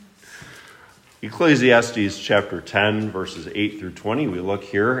Ecclesiastes chapter 10, verses 8 through 20, we look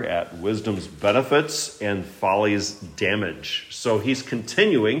here at wisdom's benefits and folly's damage. So he's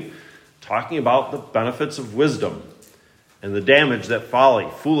continuing talking about the benefits of wisdom and the damage that folly,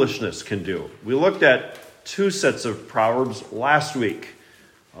 foolishness can do. We looked at two sets of Proverbs last week,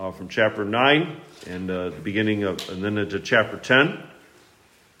 from chapter 9 and the beginning of, and then into chapter 10,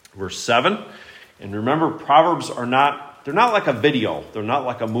 verse 7. And remember, Proverbs they're not like a video. They're not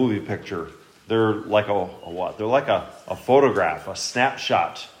like a movie picture. They're like a what? They're like a photograph, a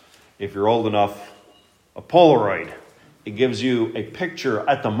snapshot, if you're old enough, a Polaroid. It gives you a picture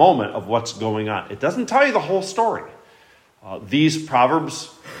at the moment of what's going on. It doesn't tell you the whole story. These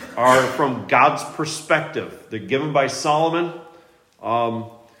Proverbs are from God's perspective. They're given by Solomon.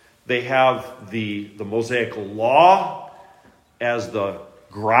 They have the Mosaic law as the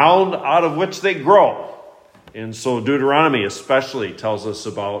ground out of which they grow. And so Deuteronomy especially tells us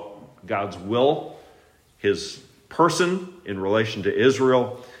about God's will, his person in relation to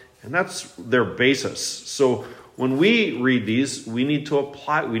Israel, and that's their basis. So when we read these, we need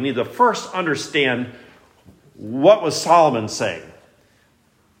to first understand what was Solomon saying.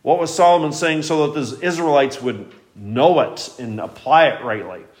 What was Solomon saying so that the Israelites would know it and apply it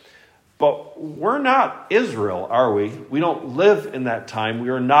rightly? But we're not Israel, are we? We don't live in that time. We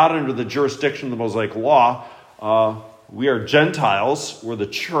are not under the jurisdiction of the Mosaic law. We are Gentiles. We're the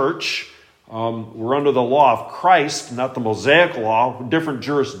church. We're under the law of Christ, not the Mosaic law. Different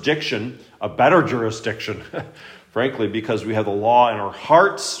jurisdiction, a better jurisdiction, frankly, because we have the law in our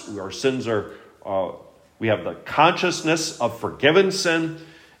hearts. Our sins we have the consciousness of forgiven sin.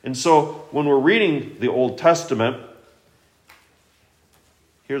 And so when we're reading the Old Testament,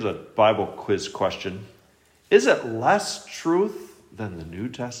 here's a Bible quiz question. Is it less truth than the New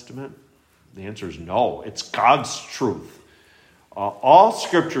Testament? The answer is no. It's God's truth. All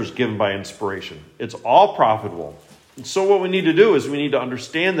Scripture is given by inspiration. It's all profitable. And so what we need to do is we need to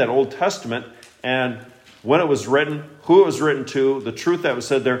understand that Old Testament and when it was written, who it was written to, the truth that was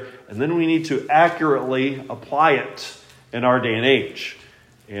said there, and then we need to accurately apply it in our day and age.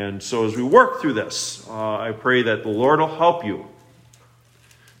 And so as we work through this, I pray that the Lord will help you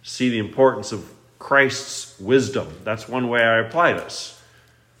see the importance of Christ's wisdom. That's one way I apply this.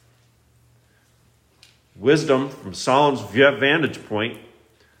 Wisdom, from Solomon's vantage point,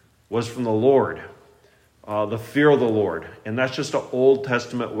 was from the Lord, the fear of the Lord. And that's just an Old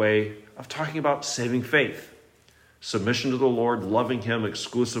Testament way of talking about saving faith, submission to the Lord, loving him,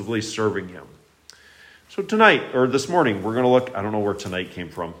 exclusively serving him. So tonight, or this morning, we're going to look, I don't know where tonight came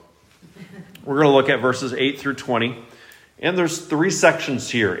from. We're going to look at verses 8 through 20. And there's three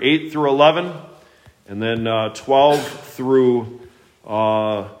sections here, 8 through 11, and then 12 through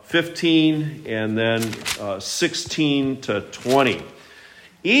 15, and then 16 to 20.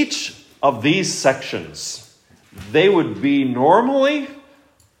 Each of these sections, they would be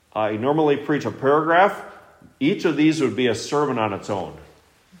I normally preach a paragraph. Each of these would be a sermon on its own.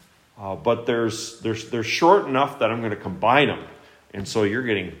 But they're short enough that I'm going to combine them. And so you're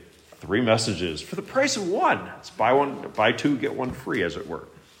getting 3 messages for the price of 1. It's buy 2, get 1 free, as it were.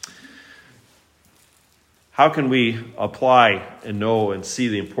 How can we apply and know and see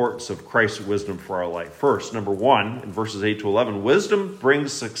the importance of Christ's wisdom for our life? First, number 1, in verses 8 to 11, wisdom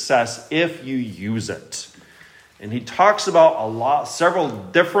brings success if you use it. And he talks about several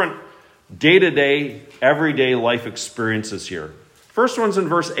different day-to-day, everyday life experiences here. First one's in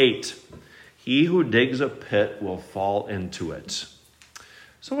verse 8. He who digs a pit will fall into it.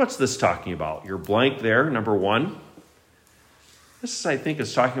 So what's this talking about? You're blank there, number 1. This, I think,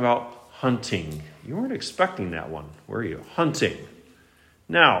 is talking about hunting. You weren't expecting that one, were you? Hunting.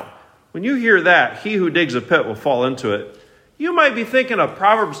 Now, when you hear that, he who digs a pit will fall into it, you might be thinking of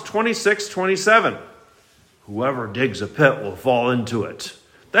Proverbs 26:27. Whoever digs a pit will fall into it.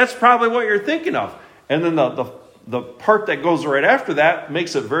 That's probably what you're thinking of. And then the part that goes right after that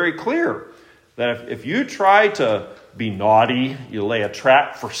makes it very clear that if you try to be naughty, you lay a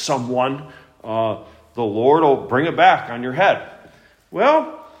trap for someone, the Lord will bring it back on your head.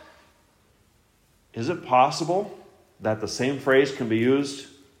 Well, is it possible that the same phrase can be used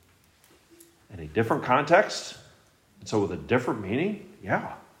in a different context? And so with a different meaning?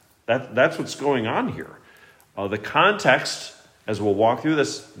 Yeah, that's what's going on here. The context, as we'll walk through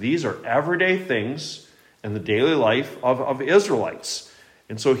this, these are everyday things in the daily life of Israelites.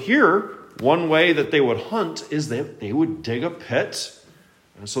 And so here, one way that they would hunt is that they would dig a pit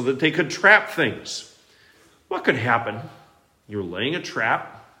so that they could trap things. What could happen? You're laying a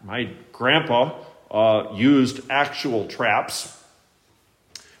trap. My grandpa used actual traps.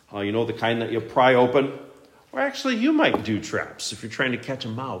 The kind that you pry open, Or actually, you might do traps if you're trying to catch a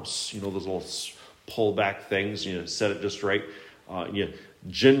mouse. You know, those little pull back things, set it just right. You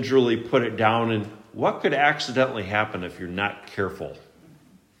gingerly put it down, and what could accidentally happen if you're not careful?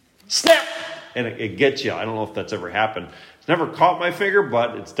 Snap! And it gets you. I don't know if that's ever happened. It's never caught my finger,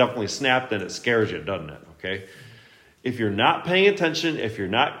 but it's definitely snapped, and it scares you, doesn't it? Okay? If you're not paying attention, if you're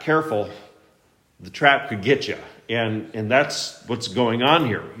not careful, the trap could get you. And that's what's going on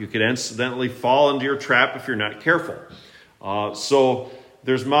here. You could accidentally fall into your trap if you're not careful. So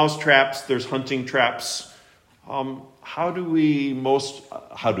there's mouse traps, there's hunting traps. How do most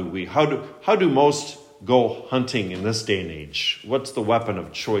go hunting in this day and age? What's the weapon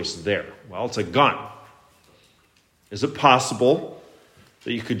of choice there? Well, it's a gun. Is it possible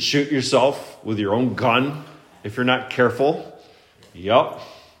that you could shoot yourself with your own gun if you're not careful? Yep.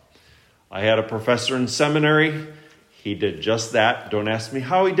 I had a professor in seminary. He did just that. Don't ask me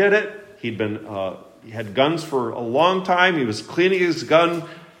how he did it. He had guns for a long time. He was cleaning his gun.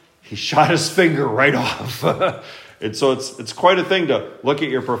 He shot his finger right off. And so it's quite a thing to look at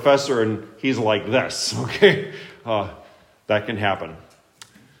your professor and he's like this, okay? That can happen.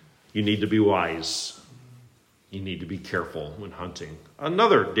 You need to be wise. You need to be careful when hunting.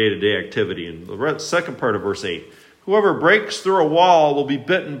 Another day-to-day activity in the second part of verse 8. Whoever breaks through a wall will be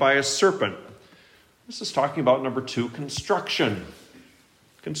bitten by a serpent. This is talking about number 2, construction.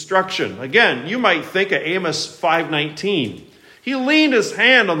 Construction. Again, you might think of Amos 5:19. He leaned his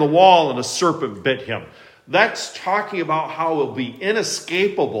hand on the wall and a serpent bit him. That's talking about how it will be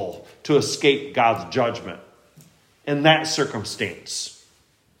inescapable to escape God's judgment in that circumstance.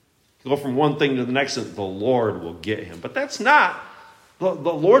 You go from one thing to the next and the Lord will get him. But that's not, the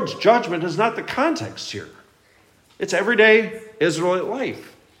Lord's judgment is not the context here. It's everyday Israelite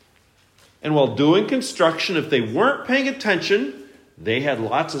life. And while doing construction, if they weren't paying attention, they had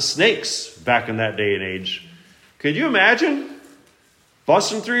lots of snakes back in that day and age. Could you imagine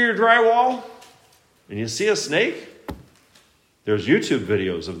busting through your drywall and you see a snake? There's YouTube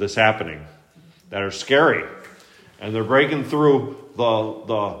videos of this happening that are scary. And they're breaking through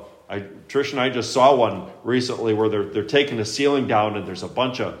Trish and I just saw one recently where they're taking the ceiling down and there's a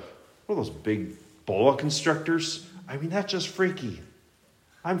bunch of, what are those big boa constrictors? I mean, that's just freaky.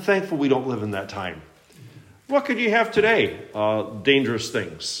 I'm thankful we don't live in that time. What could you have today? Dangerous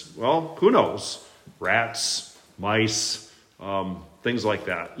things. Well, who knows? Rats, mice, things like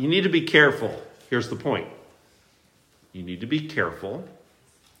that. You need to be careful. Here's the point. You need to be careful.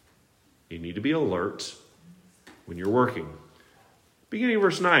 You need to be alert when you're working. Beginning of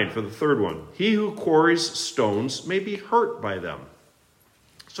verse 9 for the third one. He who quarries stones may be hurt by them.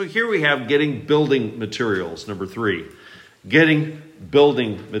 So here we have getting building materials, number 3. Getting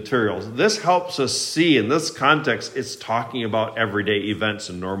building materials. This helps us see, in this context, it's talking about everyday events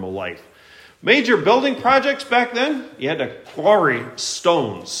in normal life. Major building projects back then, you had to quarry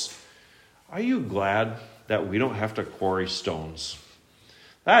stones. Are you glad that we don't have to quarry stones?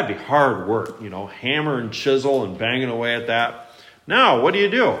 That'd be hard work, hammer and chisel and banging away at that. Now, what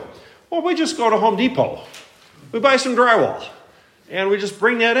do? Well, we just go to Home Depot. We buy some drywall, and we just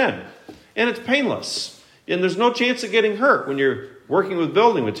bring that in. And it's painless. And there's no chance of getting hurt when you're working with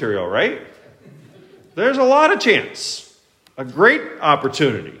building material, right? There's a lot of chance. A great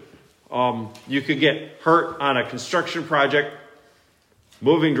opportunity. You could get hurt on a construction project,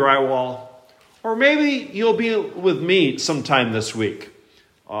 moving drywall, or maybe you'll be with me sometime this week.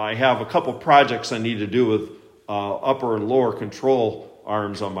 I have a couple projects I need to do with upper and lower control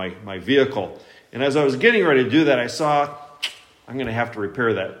arms on my vehicle. And as I was getting ready to do that, I saw I'm going to have to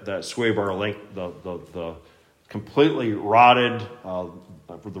repair that sway bar link, the completely rotted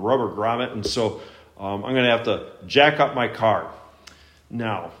the rubber grommet. And so I'm going to have to jack up my car.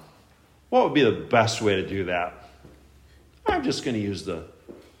 Now, what would be the best way to do that? I'm just going to use the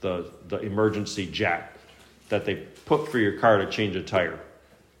emergency jack that they put for your car to change a tire.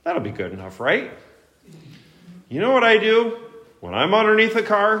 That'll be good enough, right? You know what I do? When I'm underneath a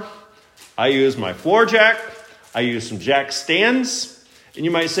car, I use my floor jack. I use some jack stands. And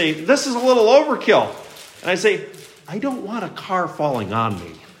you might say, this is a little overkill. And I say, I don't want a car falling on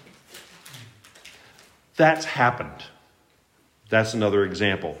me. That's happened. That's another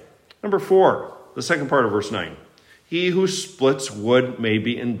example. Number 4, the second part of verse 9. He who splits wood may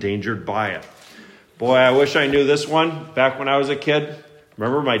be endangered by it. Boy, I wish I knew this one back when I was a kid.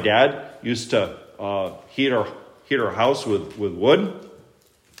 Remember my dad used to heat our house with wood?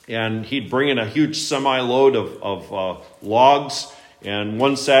 And he'd bring in a huge semi-load of logs. And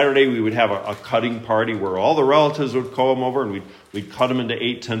one Saturday we would have a cutting party where all the relatives would come over and we'd cut them into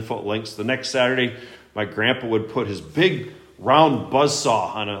 8, 10-foot lengths. The next Saturday, my grandpa would put his big round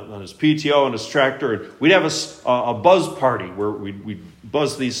buzzsaw on his PTO and his tractor. And we'd have a buzz party where we'd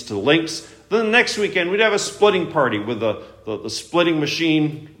buzz these to links. Then the next weekend, we'd have a splitting party with the splitting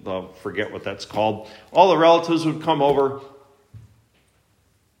machine. Forget what that's called. All the relatives would come over.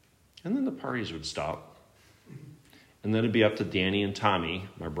 And then the parties would stop. And then it'd be up to Danny and Tommy,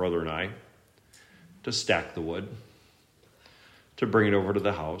 my brother and I, to stack the wood, to bring it over to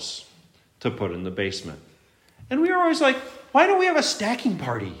the house, to put in the basement. And we were always like, why don't we have a stacking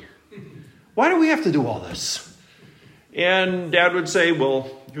party? Why do we have to do all this? And Dad would say, well,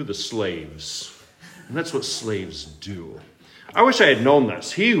 you're the slaves. And that's what slaves do. I wish I had known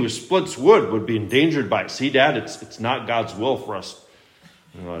this. He who splits wood would be endangered by it. See, Dad, it's not God's will for us.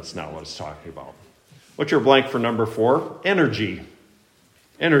 No, that's not what it's talking about. What's your blank for number 4? Energy.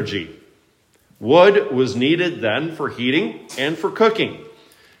 Energy. Wood was needed then for heating and for cooking.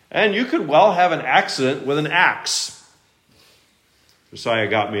 And you could well have an accident with an axe. Josiah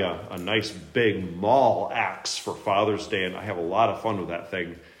got me a nice big maul axe for Father's Day, and I have a lot of fun with that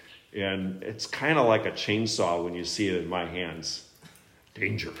thing. And it's kind of like a chainsaw when you see it in my hands.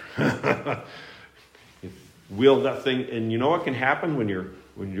 Danger. You wield that thing, and you know what can happen when you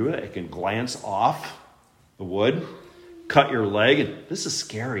do it? It can glance off the wood, cut your leg, and this is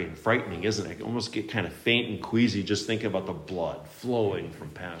scary and frightening, isn't it? I almost get kind of faint and queasy just thinking about the blood flowing from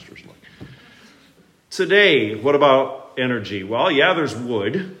Pastor's leg. Today, what about energy? Well, yeah, there's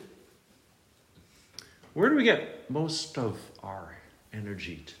wood. Where do we get most of our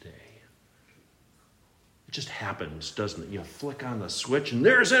energy today? It just happens, doesn't it? You flick on the switch and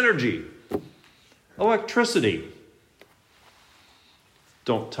there's energy. Electricity.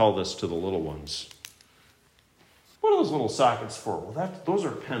 Don't tell this to the little ones. What are those little sockets for? Well, those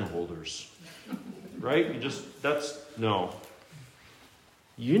are pen holders, right? No.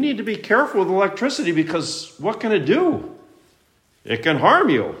 You need to be careful with electricity because what can it do? It can harm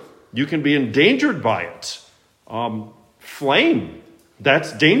you. You can be endangered by it. Flame,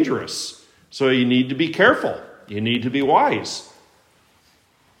 that's dangerous. So you need to be careful. You need to be wise.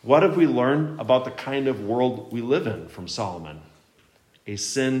 What have we learned about the kind of world we live in from Solomon? A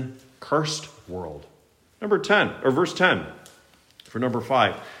sin-cursed world. Verse 10, for number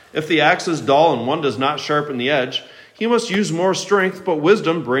 5. If the axe is dull and one does not sharpen the edge, he must use more strength, but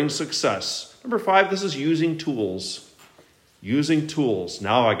wisdom brings success. Number 5, this is using tools. Using tools.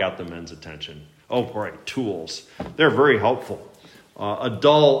 Now I got the men's attention. Oh, boy, tools. They're very helpful. A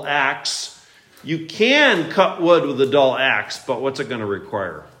dull axe. You can cut wood with a dull axe, but what's it going to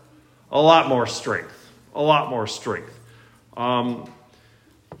require? A lot more strength. A lot more strength.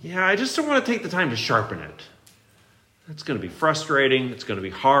 I just don't want to take the time to sharpen it. It's going to be frustrating. It's going to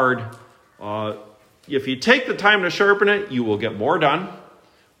be hard. If you take the time to sharpen it, you will get more done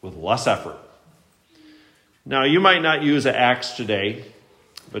with less effort. Now, you might not use an axe today,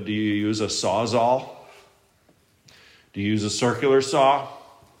 but do you use a sawzall? Do you use a circular saw?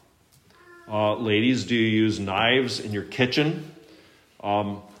 Ladies, do you use knives in your kitchen?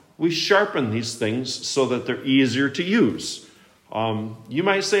 We sharpen these things so that they're easier to use. You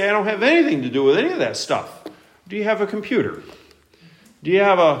might say, I don't have anything to do with any of that stuff. Do you have a computer? Do you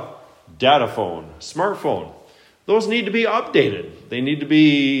have a data phone, smartphone? Those need to be updated. They need to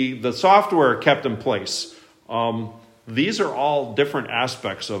be the software kept in place. These are all different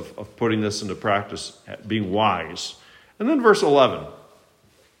aspects of putting this into practice, being wise. And then verse 11,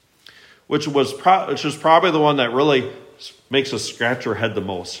 which is probably the one that really makes us scratch our head the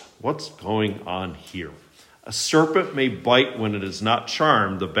most. What's going on here? A serpent may bite when it is not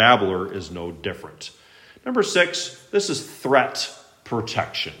charmed. The babbler is no different. Number 6, this is threat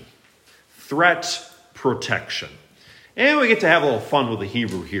protection. Threat protection. And we get to have a little fun with the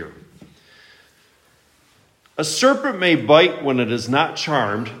Hebrew here. A serpent may bite when it is not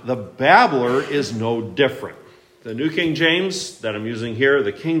charmed. The babbler is no different. The New King James that I'm using here,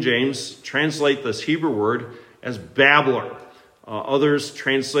 the King James, translate this Hebrew word as babbler. Others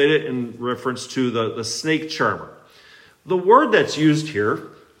translate it in reference to the snake charmer. The word that's used here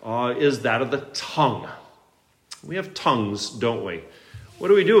is that of the tongue. We have tongues, don't we? What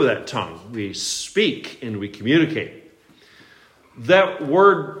do we do with that tongue? We speak and we communicate. That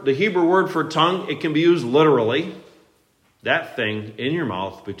word, the Hebrew word for tongue, it can be used literally. That thing in your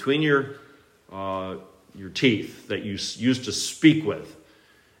mouth, between your teeth that you use to speak with.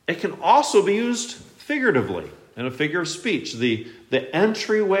 It can also be used figuratively. In a figure of speech, the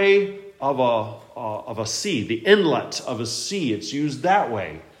entryway of a sea, the inlet of a sea, it's used that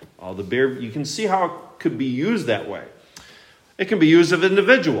way. You can see how it could be used that way. It can be used of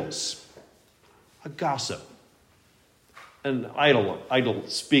individuals, a gossip, an idle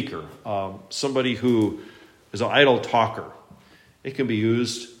speaker, somebody who is an idle talker. It can be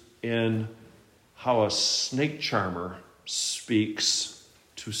used in how a snake charmer speaks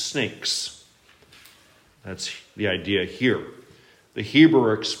to snakes. That's the idea here. The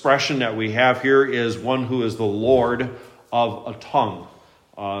Hebrew expression that we have here is one who is the Lord of a tongue.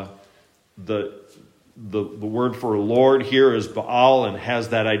 The word for Lord here is Baal and has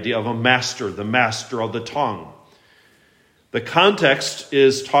that idea of a master, the master of the tongue. The context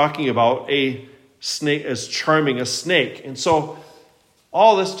is talking about a snake as charming a snake. And so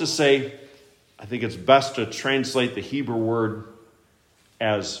all this to say, I think it's best to translate the Hebrew word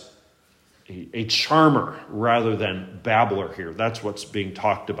as a charmer rather than babbler here. That's what's being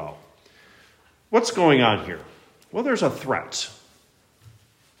talked about. What's going on here? Well, there's a threat.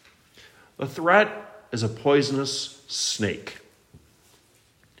 The threat is a poisonous snake.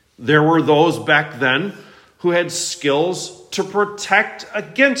 There were those back then who had skills to protect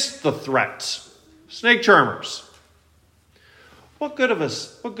against the threat. Snake charmers. What good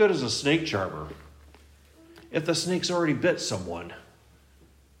is a snake charmer if the snake's already bit someone?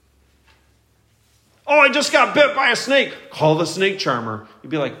 Oh, I just got bit by a snake. Call the snake charmer.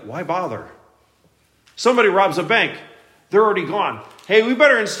 You'd be like, why bother? Somebody robs a bank. They're already gone. Hey, we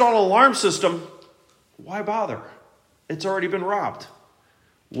better install an alarm system. Why bother? It's already been robbed.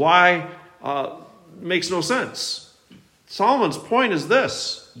 Why? Makes no sense. Solomon's point is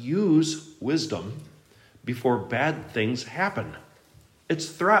this: use wisdom before bad things happen. It's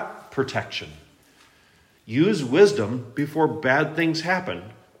threat protection. Use wisdom before bad things happen.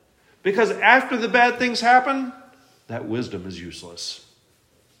 Because after the bad things happen, that wisdom is useless.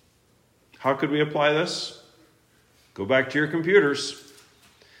 How could we apply this? Go back to your computers.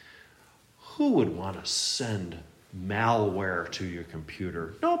 Who would want to send malware to your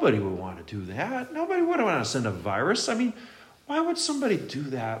computer? Nobody would want to do that. Nobody would want to send a virus. I mean, why would somebody do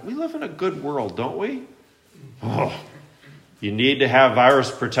that? We live in a good world, don't we? Oh, you need to have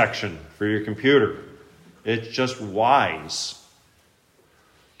virus protection for your computer. It's just wise.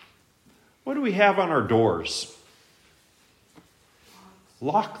 What do we have on our doors?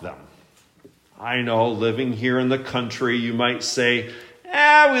 Lock them. I know, living here in the country, you might say,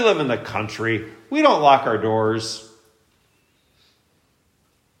 we live in the country. We don't lock our doors.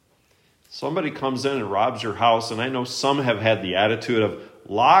 Somebody comes in and robs your house, and I know some have had the attitude of,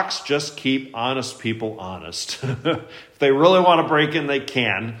 locks just keep honest people honest. If they really want to break in, they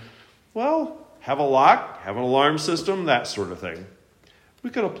can. Well, have a lock, have an alarm system, that sort of thing. We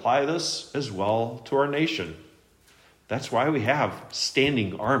could apply this as well to our nation. That's why we have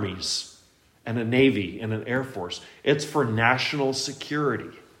standing armies and a navy and an air force. It's for national security.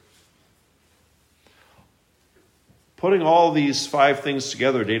 Putting all these 5 things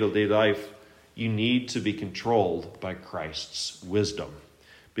together, day-to-day life, you need to be controlled by Christ's wisdom.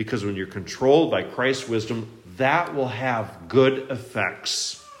 Because when you're controlled by Christ's wisdom, that will have good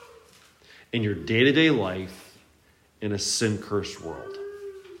effects in your day-to-day life in a sin-cursed world.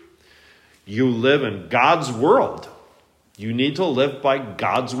 You live in God's world. You need to live by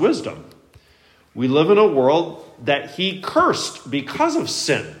God's wisdom. We live in a world that He cursed because of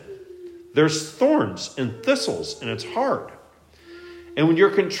sin. There's thorns and thistles, and it's hard. And when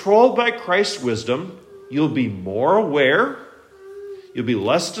you're controlled by Christ's wisdom, you'll be more aware, you'll be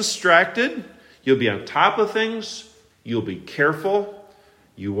less distracted, you'll be on top of things, you'll be careful,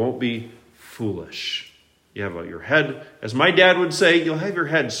 you won't be foolish. You have your head, as my dad would say, you'll have your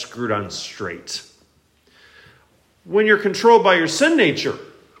head screwed on straight. When you're controlled by your sin nature,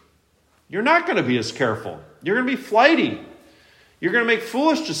 you're not going to be as careful. You're going to be flighty. You're going to make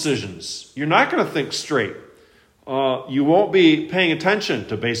foolish decisions. You're not going to think straight. You won't be paying attention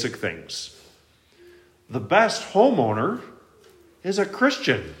to basic things. The best homeowner is a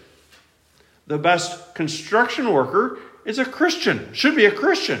Christian. The best construction worker is a Christian, should be a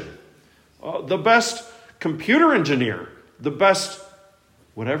Christian. The best computer engineer, the best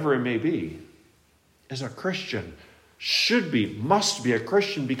whatever it may be, is a Christian. Should be, must be a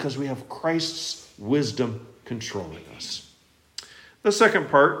Christian because we have Christ's wisdom controlling us. The second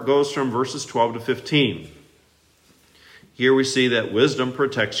part goes from verses 12 to 15. Here we see that wisdom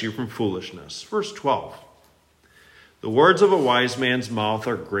protects you from foolishness. Verse 12. The words of a wise man's mouth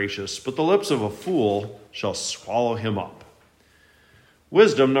are gracious, but the lips of a fool shall swallow him up.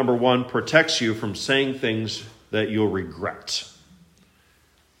 Wisdom, number 1, protects you from saying things that you'll regret.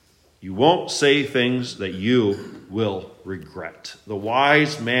 You won't say things that you will regret. The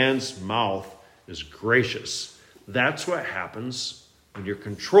wise man's mouth is gracious. That's what happens when you're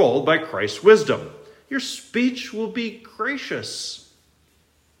controlled by Christ's wisdom. Your speech will be gracious,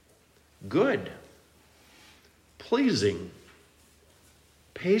 good, pleasing,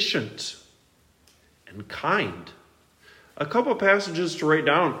 patient, and kind. A couple passages to write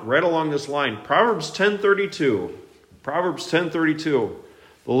down right along this line. Proverbs 10:32. Proverbs 10:32.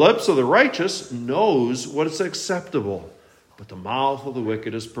 The lips of the righteous knows what is acceptable, but the mouth of the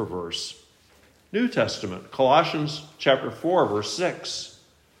wicked is perverse. New Testament, Colossians chapter 4, verse 6.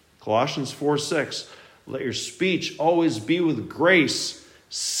 Colossians 4:6. Let your speech always be with grace,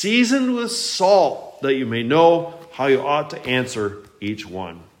 seasoned with salt, that you may know how you ought to answer each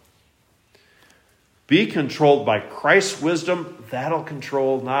one. Be controlled by Christ's wisdom. That'll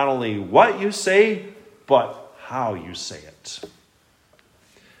control not only what you say, but how you say it.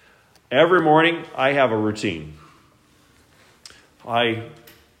 Every morning, I have a routine. I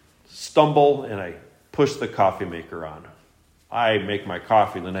stumble and I push the coffee maker on. I make my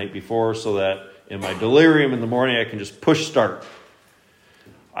coffee the night before so that in my delirium in the morning, I can just push start.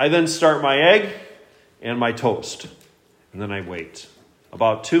 I then start my egg and my toast. And then I wait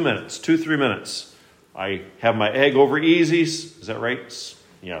about 3 minutes. I have my egg over easy. Is that right?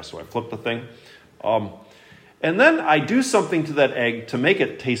 Yeah, so I flip the thing. And then I do something to that egg to make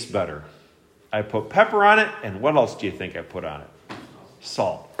it taste better. I put pepper on it, and what else do you think I put on it?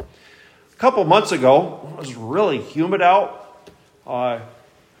 Salt. A couple months ago, it was really humid out.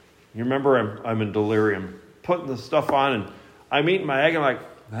 You remember I'm in delirium, putting the stuff on, and I'm eating my egg, and I'm like,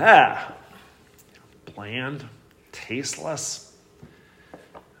 bland, tasteless.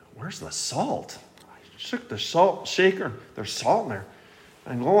 Where's the salt? I shook the salt shaker. There's salt in there.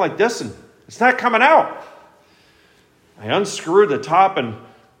 I'm going like this, and it's not coming out. I unscrewed the top, and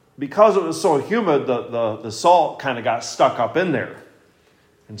because it was so humid, the salt kind of got stuck up in there.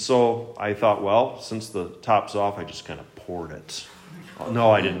 And so I thought, well, since the top's off, I just kind of poured it.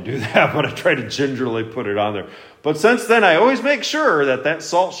 No, I didn't do that, but I tried to gingerly put it on there. But since then, I always make sure that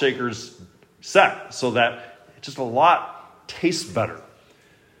salt shaker's set so that just a lot tastes better.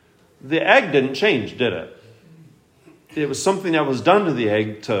 The egg didn't change, did it? It was something that was done to the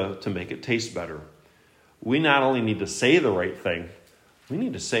egg to make it taste better. We not only need to say the right thing, we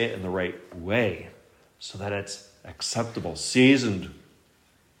need to say it in the right way so that it's acceptable, seasoned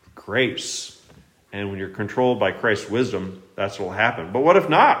with grace. And when you're controlled by Christ's wisdom, that's what will happen. But what if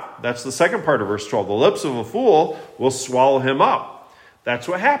not? That's the second part of verse 12. The lips of a fool will swallow him up. That's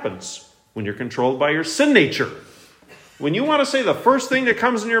what happens when you're controlled by your sin nature. When you want to say the first thing that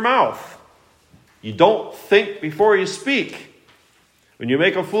comes in your mouth, you don't think before you speak. When you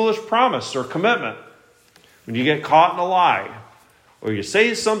make a foolish promise or commitment, when you get caught in a lie, or you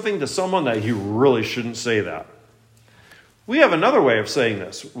say something to someone that you really shouldn't say that. We have another way of saying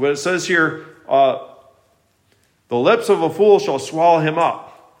this. What it says here, the lips of a fool shall swallow him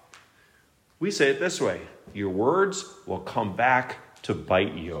up. We say it this way: your words will come back to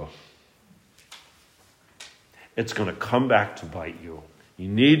bite you. It's going to come back to bite you. You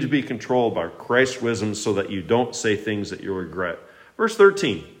need to be controlled by Christ's wisdom so that you don't say things that you'll regret. Verse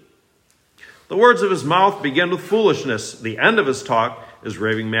 13. The words of his mouth begin with foolishness. The end of his talk is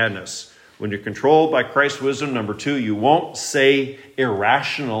raving madness. When you're controlled by Christ's wisdom, number 2, you won't say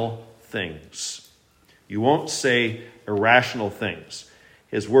irrational things. You won't say irrational things.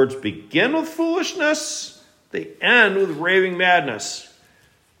 His words begin with foolishness. They end with raving madness.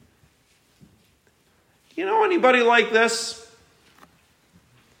 Do you know anybody like this?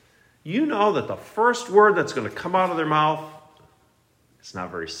 You know that the first word that's going to come out of their mouth, it's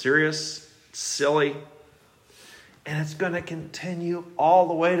not very serious. Silly, and it's going to continue all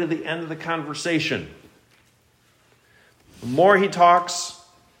the way to the end of the conversation. The more he talks,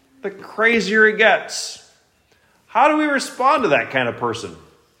 the crazier he gets. How do we respond to that kind of person?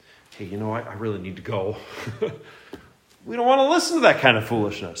 Hey, you know what? I really need to go. We don't want to listen to that kind of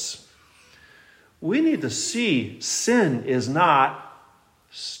foolishness. We need to see sin is not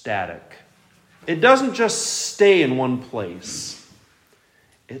static. It doesn't just stay in one place.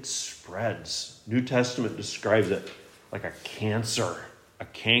 It spreads. New Testament describes it like a cancer, a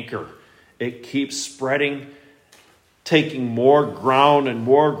canker. It keeps spreading, taking more ground and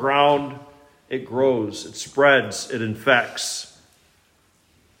more ground. It grows, it spreads, it infects.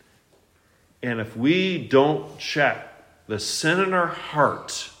 And if we don't check the sin in our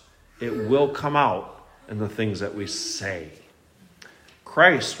heart, it will come out in the things that we say.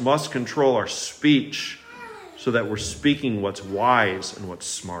 Christ must control our speech so that we're speaking what's wise and what's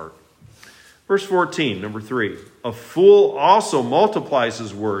smart. Verse 14, number 3. A fool also multiplies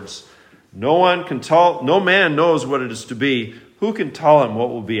his words. No man knows what it is to be. Who can tell him what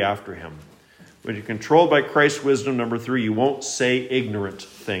will be after him? When you're controlled by Christ's wisdom, number 3, you won't say ignorant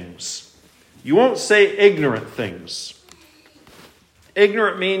things. You won't say ignorant things.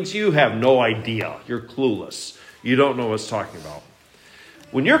 Ignorant means you have no idea. You're clueless. You don't know what it's talking about.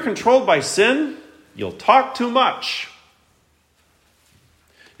 When you're controlled by sin, you'll talk too much.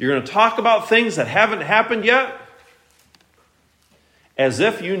 You're going to talk about things that haven't happened yet as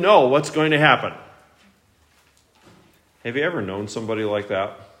if you know what's going to happen. Have you ever known somebody like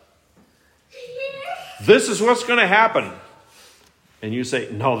that? This is what's going to happen. And you say,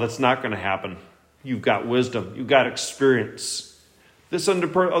 no, that's not going to happen. You've got wisdom. You've got experience. This other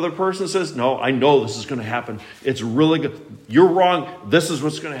person says, no, I know this is going to happen. It's really good. You're wrong. This is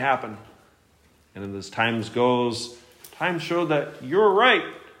what's going to happen. And as time goes, time showed that you're right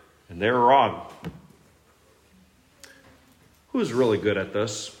and they're wrong. Who's really good at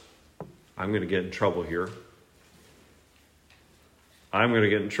this? I'm going to get in trouble here. I'm going to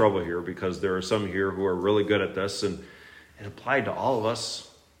get in trouble here because there are some here who are really good at this, and it applied to all of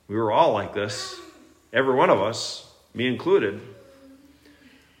us. We were all like this. Every one of us, me included.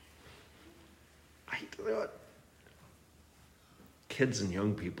 I hate to do it. Kids and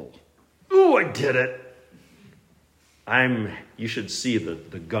young people. Ooh, I did it. You should see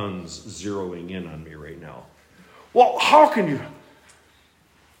the guns zeroing in on me right now. Well, how can you?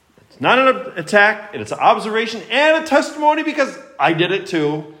 It's not an attack, it's an observation and a testimony because I did it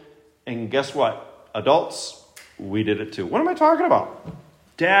too. And guess what? Adults, we did it too. What am I talking about?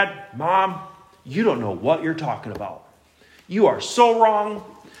 Dad, Mom, you don't know what you're talking about. You are so wrong.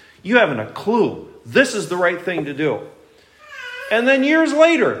 You haven't a clue. This is the right thing to do. And then years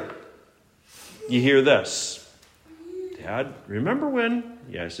later, you hear this. Dad, remember when?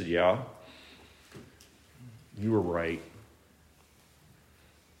 Yeah, I said, yeah. You were right.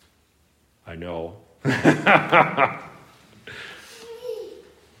 I know.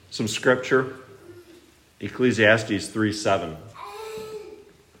 Some scripture. Ecclesiastes 3:7.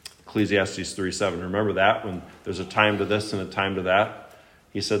 Ecclesiastes 3:7. Remember that? When there's a time to this and a time to that?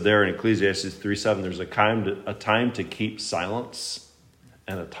 He said there in Ecclesiastes 3:7, there's a time to keep silence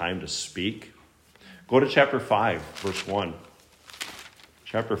and a time to speak. Go to chapter 5, verse 1.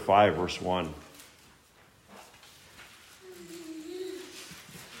 Chapter 5, verse 1.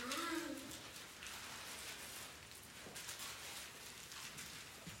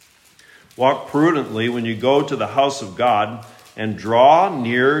 Walk prudently when you go to the house of God, and draw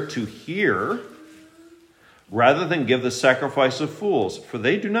near to hear, rather than give the sacrifice of fools, for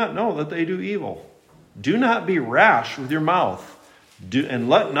they do not know that they do evil. Do not be rash with your mouth, and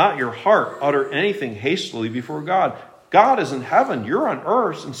let not your heart utter anything hastily before God. God is in heaven, you're on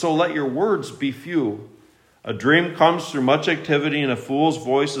earth, and so let your words be few. A dream comes through much activity, and a fool's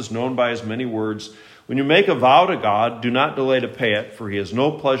voice is known by his many words. When you make a vow to God, do not delay to pay it, for he has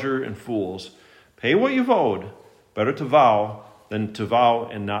no pleasure in fools. Pay what you've owed. Better to vow than to vow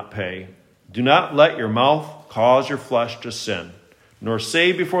and not pay. Do not let your mouth cause your flesh to sin, nor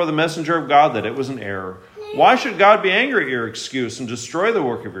say before the messenger of God that it was an error. Why should God be angry at your excuse and destroy the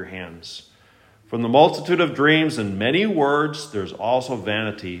work of your hands? From the multitude of dreams and many words, there's also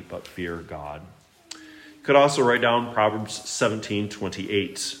vanity, but fear God. You could also write down Proverbs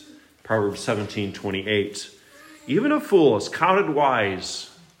 17:28. Proverbs 17:28. Even a fool is counted wise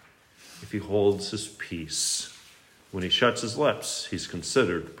if he holds his peace. When he shuts his lips, he's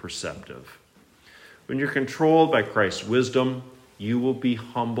considered perceptive. When you're controlled by Christ's wisdom, you will be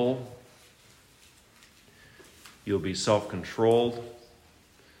humble. You'll be self-controlled.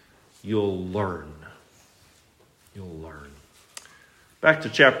 You'll learn. You'll learn. Back to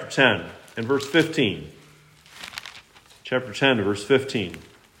chapter 10 and verse 15. Chapter 10 and verse 15.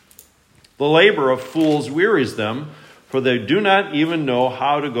 The labor of fools wearies them, for they do not even know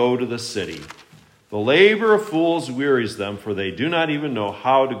how to go to the city. The labor of fools wearies them, for they do not even know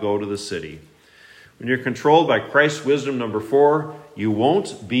how to go to the city. When you're controlled by Christ's wisdom, number 4, you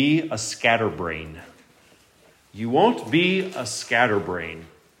won't be a scatterbrain. You won't be a scatterbrain.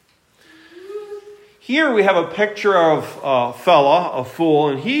 Here we have a picture of a fella, a fool,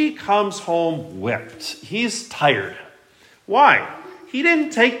 and he comes home whipped. He's tired. Why? He didn't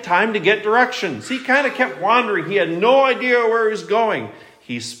take time to get directions. He kind of kept wandering. He had no idea where he was going.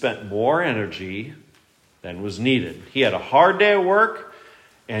 He spent more energy than was needed. He had a hard day at work,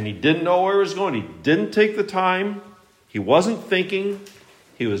 and he didn't know where he was going. He didn't take the time. He wasn't thinking.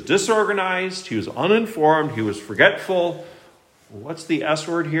 He was disorganized. He was uninformed. He was forgetful. What's the S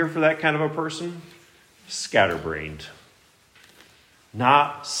word here for that kind of a person? Scatterbrained.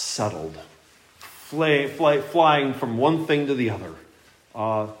 Not settled. Flying from one thing to the other.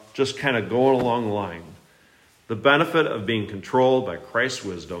 Just kind of going along the line. The benefit of being controlled by Christ's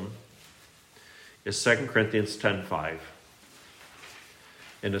wisdom is 2 Corinthians 10:5.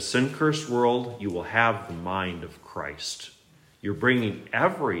 In a sin-cursed world, you will have the mind of Christ. You're bringing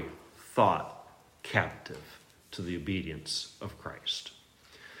every thought captive to the obedience of Christ.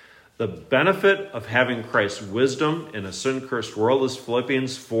 The benefit of having Christ's wisdom in a sin-cursed world is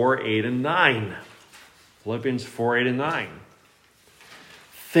Philippians 4:8 and 9. Philippians 4:8 and 9.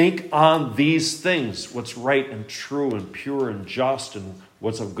 Think on these things, what's right and true and pure and just and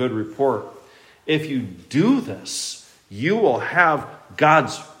what's of good report. If you do this, you will have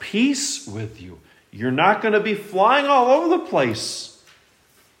God's peace with you. You're not going to be flying all over the place.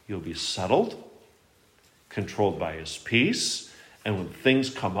 You'll be settled, controlled by his peace, and when things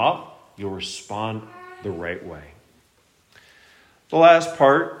come up, you'll respond the right way. The last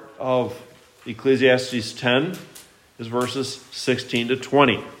part of Ecclesiastes 10 is verses 16 to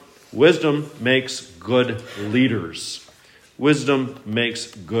 20. Wisdom makes good leaders. Wisdom makes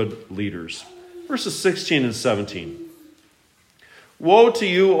good leaders. Verses 16 and 17. Woe to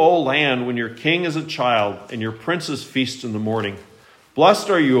you, O land, when your king is a child and your princes feast in the morning. Blessed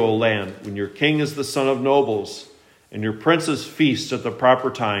are you, O land, when your king is the son of nobles and your princes feast at the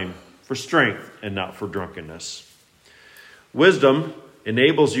proper time for strength and not for drunkenness. Wisdom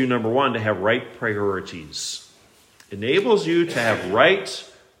enables you, number one, to have right priorities. Enables you to have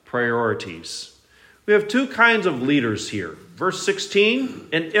right priorities. We have two kinds of leaders here. Verse 16,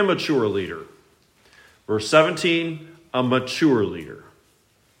 an immature leader. Verse 17, a mature leader.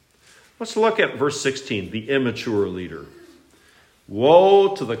 Let's look at verse 16, the immature leader.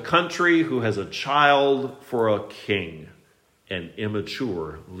 Woe to the country who has a child for a king, an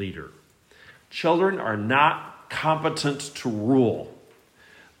immature leader. Children are not competent to rule.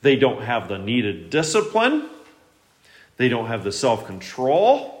 They don't have the needed discipline. They don't have the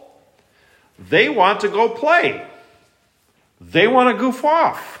self-control. They want to go play. They want to goof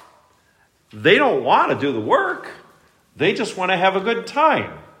off. They don't want to do the work. They just want to have a good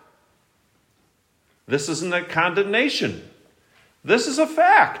time. This isn't a condemnation. This is a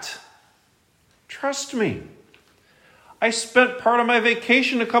fact. Trust me. I spent part of my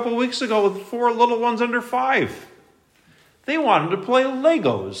vacation a couple weeks ago with 4 little ones under 5. They wanted to play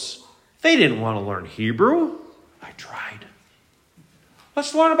Legos. They didn't want to learn Hebrew. I tried.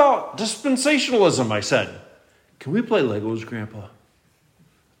 Let's learn about dispensationalism, I said. Can we play Legos, Grandpa?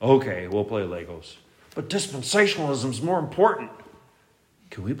 Okay, we'll play Legos. But dispensationalism's more important.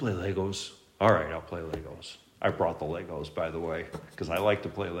 Can we play Legos? All right, I'll play Legos. I brought the Legos, by the way, because I like to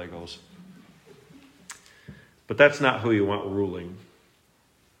play Legos. But that's not who you want ruling.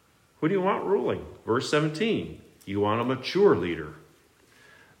 Who do you want ruling? Verse 17, you want a mature leader.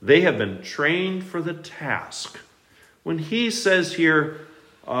 They have been trained for the task. When he says here,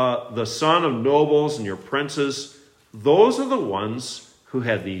 the son of nobles and your princes, those are the ones who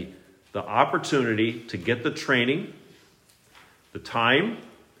had the opportunity to get the training, the time,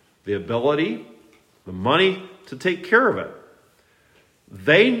 the ability, the money to take care of it.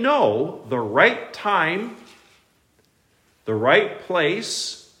 They know the right time, the right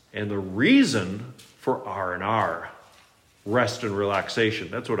place, and the reason for R&R, rest and relaxation.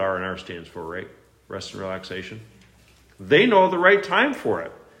 That's what R&R stands for, right? Rest and relaxation. They know the right time for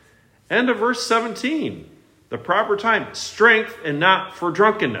it. End of verse 17. The proper time, strength and not for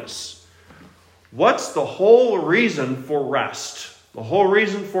drunkenness. What's the whole reason for rest? The whole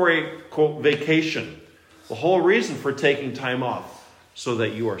reason for a, quote, vacation. The whole reason for taking time off. So that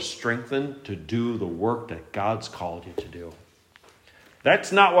you are strengthened to do the work that God's called you to do.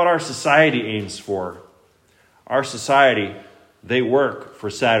 That's not what our society aims for. Our society, they work for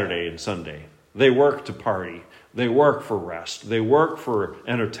Saturday and Sunday. They work to party. They work for rest. They work for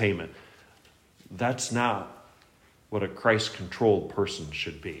entertainment. That's not what a Christ-controlled person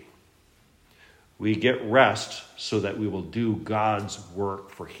should be. We get rest so that we will do God's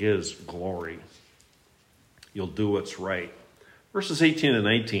work for his glory. You'll do what's right. Verses 18 and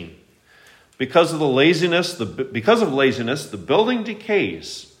 19. Because of laziness, the building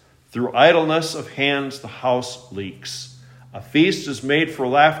decays. Through idleness of hands, the house leaks. A feast is made for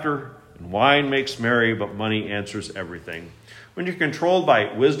laughter, and wine makes merry, but money answers everything. When you're controlled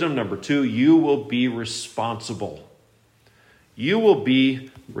by wisdom, number 2, you will be responsible. You will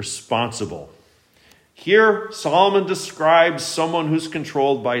be responsible. Here, Solomon describes someone who's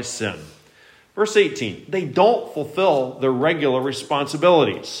controlled by sin. Verse 18, they don't fulfill their regular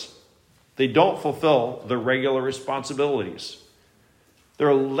responsibilities. They don't fulfill their regular responsibilities.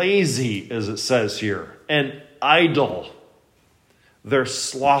 They're lazy, as it says here, and idle. They're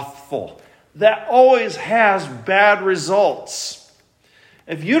slothful. That always has bad results.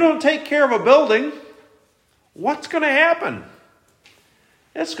 If you don't take care of a building, what's going to happen?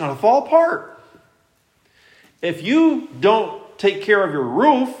 It's going to fall apart. If you don't take care of your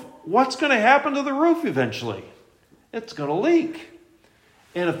roof, what's going to happen to the roof eventually? It's going to leak.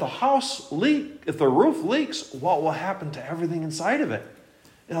 And if the roof leaks, what will happen to everything inside of it?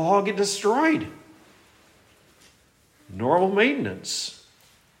 It'll all get destroyed. Normal maintenance.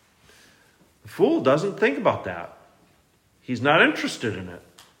 The fool doesn't think about that. He's not interested in it.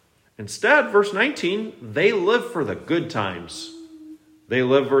 Instead, verse 19, they live for the good times. They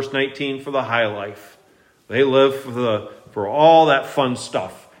live, verse 19, for the high life. They live for all that fun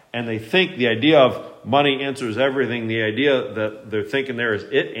stuff. And they think the idea of money answers everything. The idea that they're thinking there is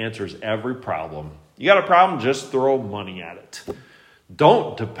it answers every problem. You got a problem, just throw money at it.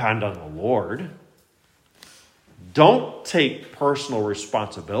 Don't depend on the Lord. Don't take personal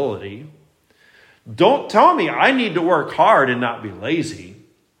responsibility. Don't tell me I need to work hard and not be lazy.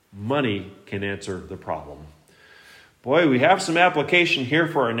 Money can answer the problem. Boy, we have some application here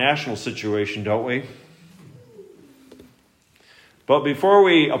for our national situation, don't we? But before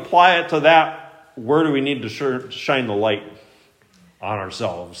we apply it to that, where do we need to shine the light on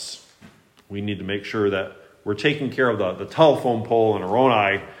ourselves? We need to make sure that we're taking care of the telephone pole in our own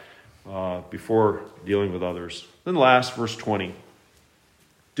eye before dealing with others. Then last, verse 20.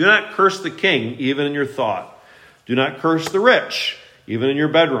 Do not curse the king, even in your thought. Do not curse the rich, even in your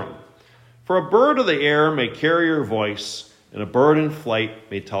bedroom. For a bird of the air may carry your voice, and a bird in flight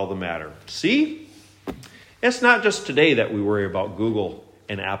may tell the matter. See? It's not just today that we worry about Google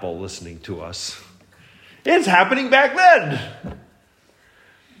and Apple listening to us. It's happening back then.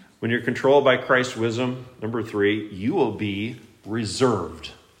 When you're controlled by Christ's wisdom, number 3, you will be reserved.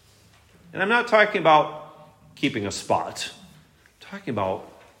 And I'm not talking about keeping a spot. I'm talking about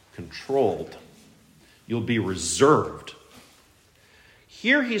controlled. You'll be reserved.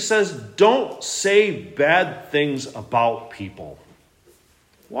 Here he says, don't say bad things about people.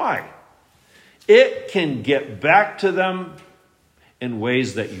 Why? It can get back to them in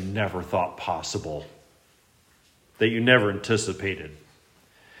ways that you never thought possible, that you never anticipated.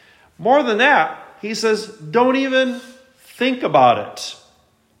 More than that, he says, don't even think about it,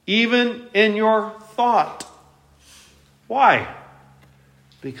 even in your thought. Why?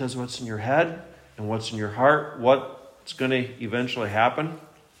 Because what's in your head and what's in your heart, what's going to eventually happen,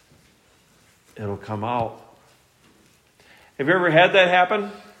 it'll come out. Have you ever had that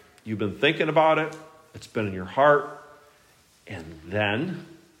happen? You've been thinking about it. It's been in your heart. And then,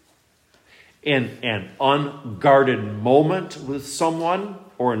 in an unguarded moment with someone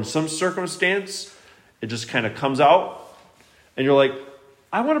or in some circumstance, it just kind of comes out. And you're like,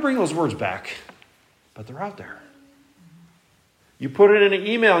 I want to bring those words back. But they're out there. You put it in an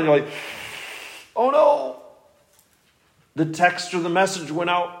email and you're like, oh no. The text or the message went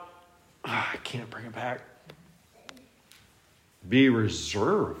out. I can't bring it back. Be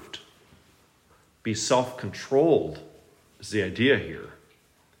reserved. Be self-controlled is the idea here.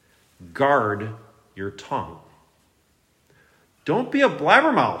 Guard your tongue. Don't be a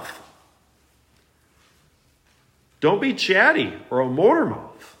blabbermouth. Don't be chatty or a motor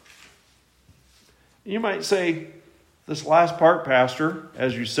mouth. You might say, this last part, Pastor,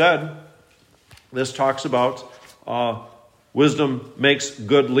 as you said, this talks about wisdom makes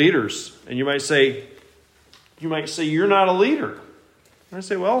good leaders. And you might say, you're not a leader. And I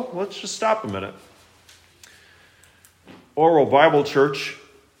say, well, let's just stop a minute. Oral Bible Church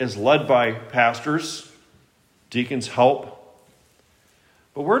is led by pastors. Deacons help.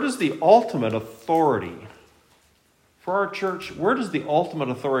 But where does the ultimate authority for our church, where does the ultimate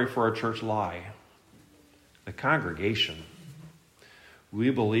authority for our church lie? The congregation.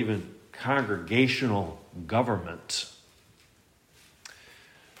 We believe in congregational government.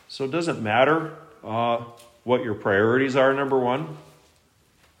 So it doesn't matter what your priorities are, number one.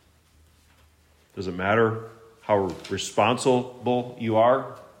 Does it matter how responsible you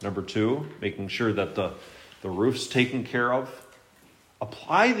are? Number two, making sure that the roof's taken care of.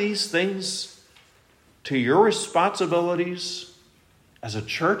 Apply these things to your responsibilities as a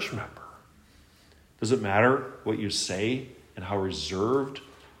church member. Does it matter what you say and how reserved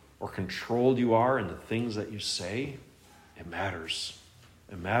or controlled you are in the things that you say? It matters.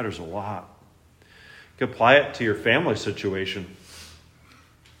 It matters a lot. You can apply it to your family situation.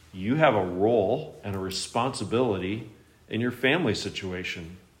 You have a role and a responsibility in your family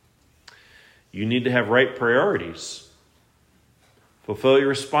situation. You need to have right priorities. Fulfill your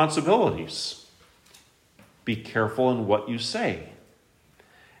responsibilities. Be careful in what you say.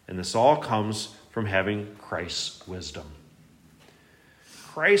 And this all comes from having Christ's wisdom.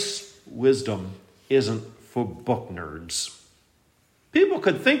 Christ's wisdom isn't for book nerds. People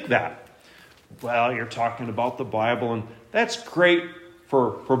could think that. Well, you're talking about the Bible, and that's great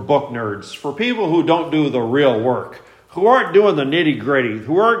for book nerds, for people who don't do the real work, who aren't doing the nitty-gritty,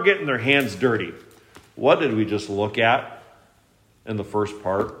 who aren't getting their hands dirty. What did we just look at in the first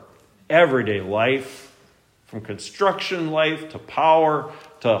part? Everyday life, from construction life to power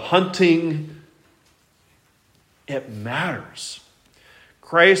to hunting. It matters.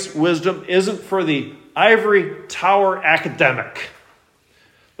 Christ's wisdom isn't for the ivory tower academic,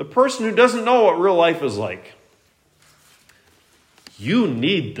 the person who doesn't know what real life is like. You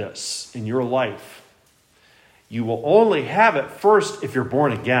need this in your life. You will only have it first if you're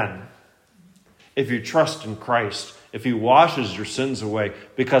born again, if you trust in Christ, if he washes your sins away.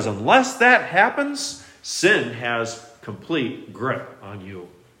 Because unless that happens, sin has complete grip on you.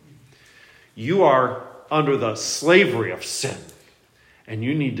 You are under the slavery of sin, and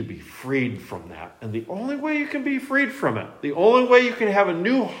you need to be freed from that. And the only way you can be freed from it, the only way you can have a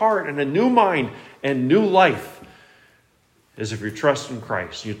new heart and a new mind and new life, is if you trust in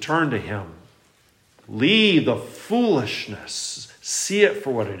Christ. You turn to him. Leave the foolishness. See it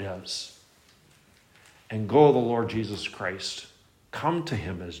for what it is. And go to the Lord Jesus Christ. Come to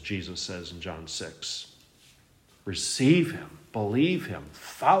him, as Jesus says in John 6. Receive him. Believe him.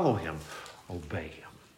 Follow him. Obey him.